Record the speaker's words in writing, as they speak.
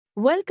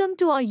Welcome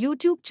to our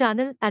YouTube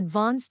channel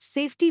Advanced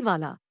Safety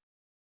Wala.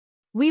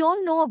 We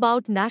all know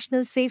about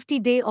National Safety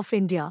Day of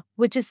India,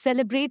 which is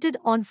celebrated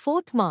on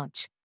 4th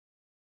March.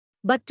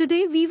 But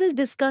today we will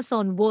discuss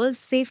on World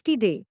Safety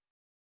Day.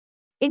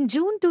 In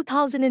June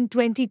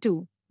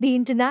 2022, the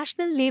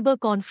International Labour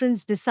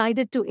Conference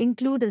decided to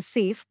include a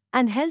safe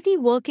and healthy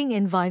working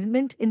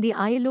environment in the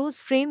ILO's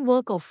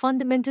framework of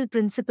fundamental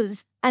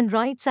principles and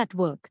rights at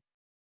work.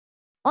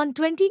 On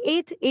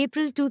 28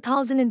 April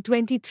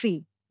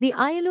 2023, the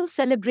ILO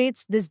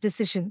celebrates this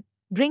decision,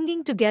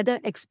 bringing together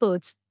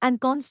experts and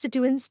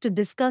constituents to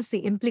discuss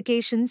the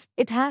implications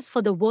it has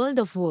for the world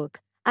of work,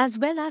 as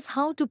well as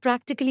how to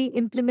practically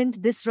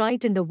implement this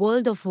right in the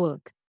world of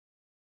work.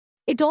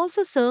 It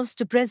also serves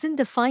to present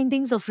the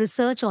findings of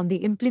research on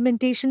the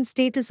implementation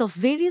status of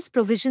various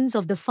provisions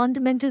of the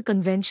Fundamental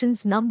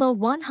Conventions number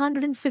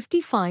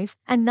 155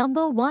 and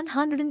number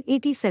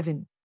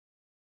 187.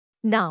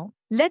 Now,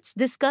 let's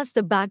discuss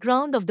the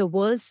background of the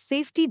World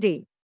Safety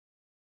Day.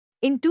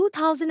 In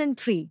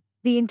 2003,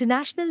 the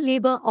International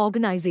Labour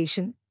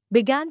Organization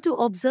began to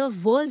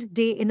observe World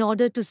Day in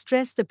order to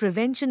stress the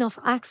prevention of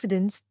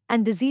accidents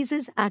and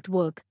diseases at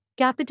work,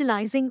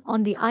 capitalizing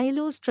on the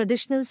ILO's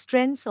traditional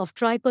strengths of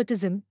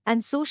tripartism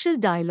and social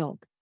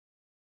dialogue.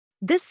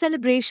 This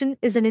celebration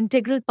is an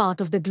integral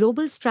part of the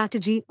global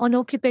strategy on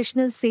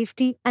occupational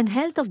safety and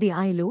health of the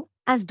ILO,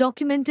 as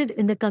documented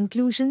in the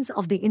conclusions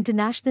of the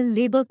International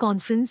Labour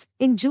Conference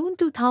in June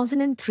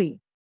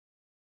 2003.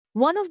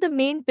 One of the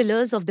main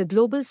pillars of the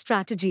global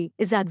strategy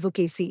is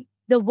advocacy.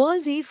 The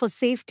World Day for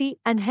Safety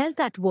and Health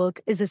at Work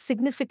is a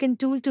significant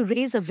tool to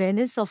raise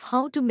awareness of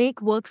how to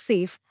make work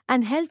safe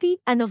and healthy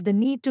and of the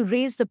need to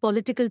raise the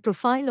political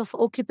profile of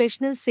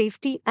occupational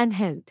safety and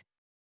health.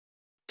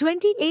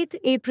 28th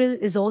April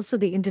is also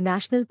the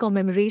International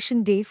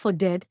Commemoration Day for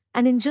Dead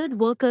and Injured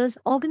Workers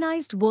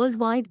organized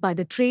worldwide by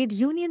the trade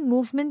union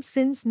movement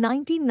since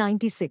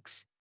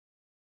 1996.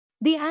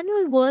 The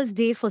annual World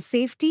Day for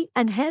Safety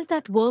and Health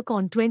at Work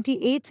on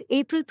 28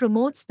 April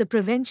promotes the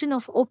prevention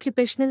of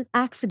occupational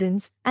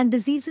accidents and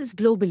diseases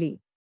globally.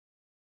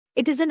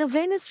 It is an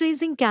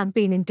awareness-raising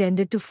campaign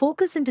intended to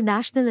focus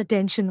international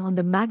attention on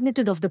the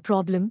magnitude of the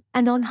problem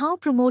and on how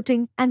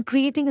promoting and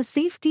creating a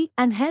safety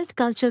and health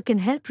culture can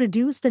help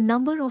reduce the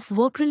number of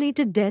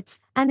work-related deaths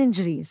and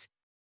injuries.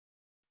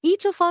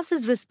 Each of us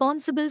is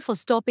responsible for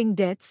stopping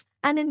deaths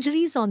and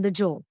injuries on the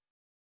job.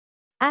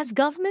 As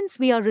governments,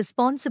 we are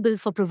responsible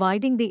for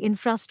providing the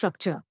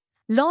infrastructure,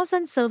 laws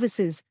and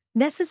services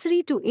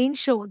necessary to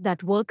ensure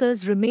that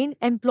workers remain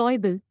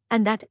employable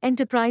and that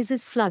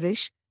enterprises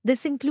flourish.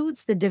 This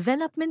includes the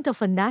development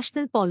of a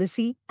national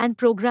policy and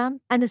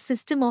program and a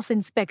system of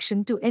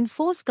inspection to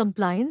enforce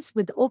compliance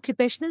with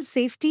occupational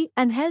safety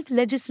and health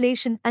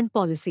legislation and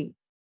policy.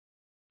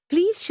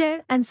 Please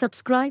share and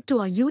subscribe to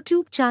our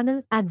YouTube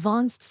channel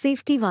Advanced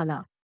Safety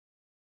Wala.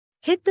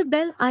 Hit the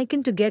bell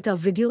icon to get our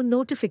video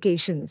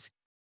notifications.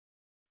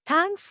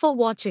 Thanks for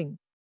watching.